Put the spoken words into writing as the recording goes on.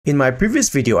In my previous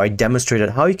video, I demonstrated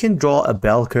how you can draw a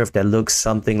bell curve that looks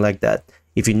something like that.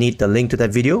 If you need the link to that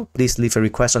video, please leave a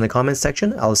request on the comment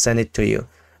section. I'll send it to you.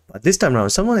 But this time around,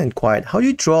 someone inquired, how do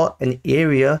you draw an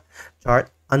area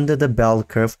chart under the bell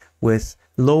curve with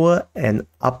lower and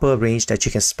upper range that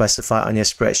you can specify on your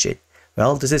spreadsheet?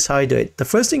 Well, this is how you do it. The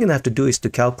first thing you're going to have to do is to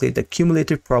calculate the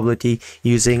cumulative probability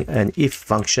using an if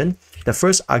function. The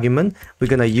first argument, we're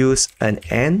going to use an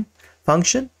n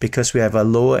function because we have a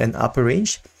lower and upper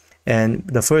range. And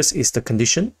the first is the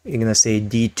condition. You're going to say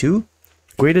D2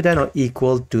 greater than or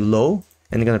equal to low.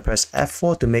 And you're going to press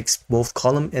F4 to make both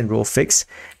column and row fixed.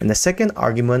 And the second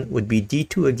argument would be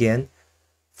D2 again,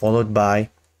 followed by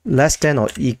less than or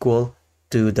equal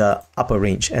to the upper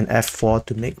range, and F4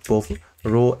 to make both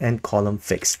row and column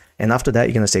fixed. And after that,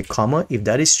 you're going to say comma. If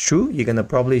that is true, you're going to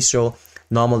probably show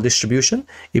normal distribution.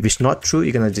 If it's not true,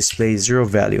 you're going to display 0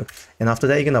 value. And after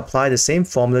that, you're going to apply the same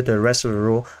formula to the rest of the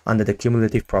row under the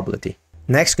cumulative probability.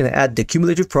 Next, you're going to add the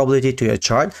cumulative probability to your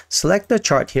chart. Select the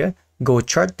chart here, go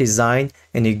chart design,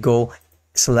 and you go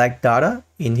select data.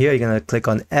 In here, you're going to click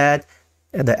on add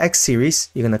the X series.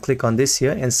 You're going to click on this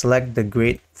here and select the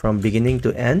grade from beginning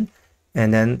to end.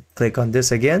 And then click on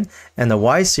this again. And the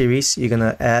Y series, you're going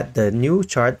to add the new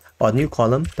chart or new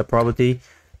column, the probability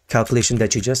calculation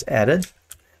that you just added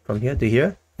from here to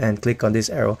here, and click on this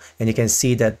arrow. And you can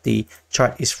see that the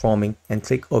chart is forming, and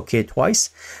click OK twice.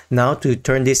 Now to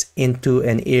turn this into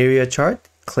an area chart,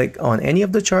 click on any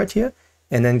of the chart here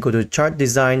and then go to chart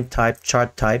design type,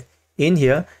 chart type. In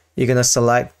here, you're going to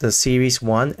select the series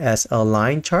 1 as a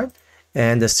line chart.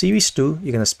 And the series 2,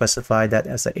 you're going to specify that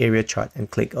as an area chart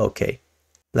and click OK.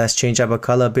 Let's change up a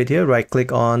color a bit here. Right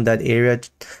click on that area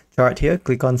chart here.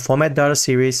 Click on Format Data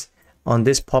Series. On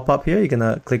this pop-up here, you're going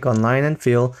to click on Line and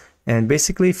Fill. And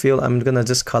basically fill, I'm going to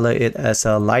just color it as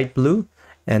a light blue.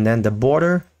 And then the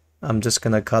border, I'm just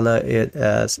going to color it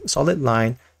as solid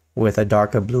line with a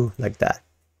darker blue like that.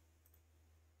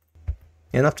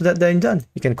 And after that, then done.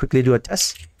 You can quickly do a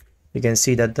test. You can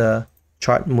see that the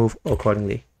chart move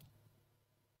accordingly.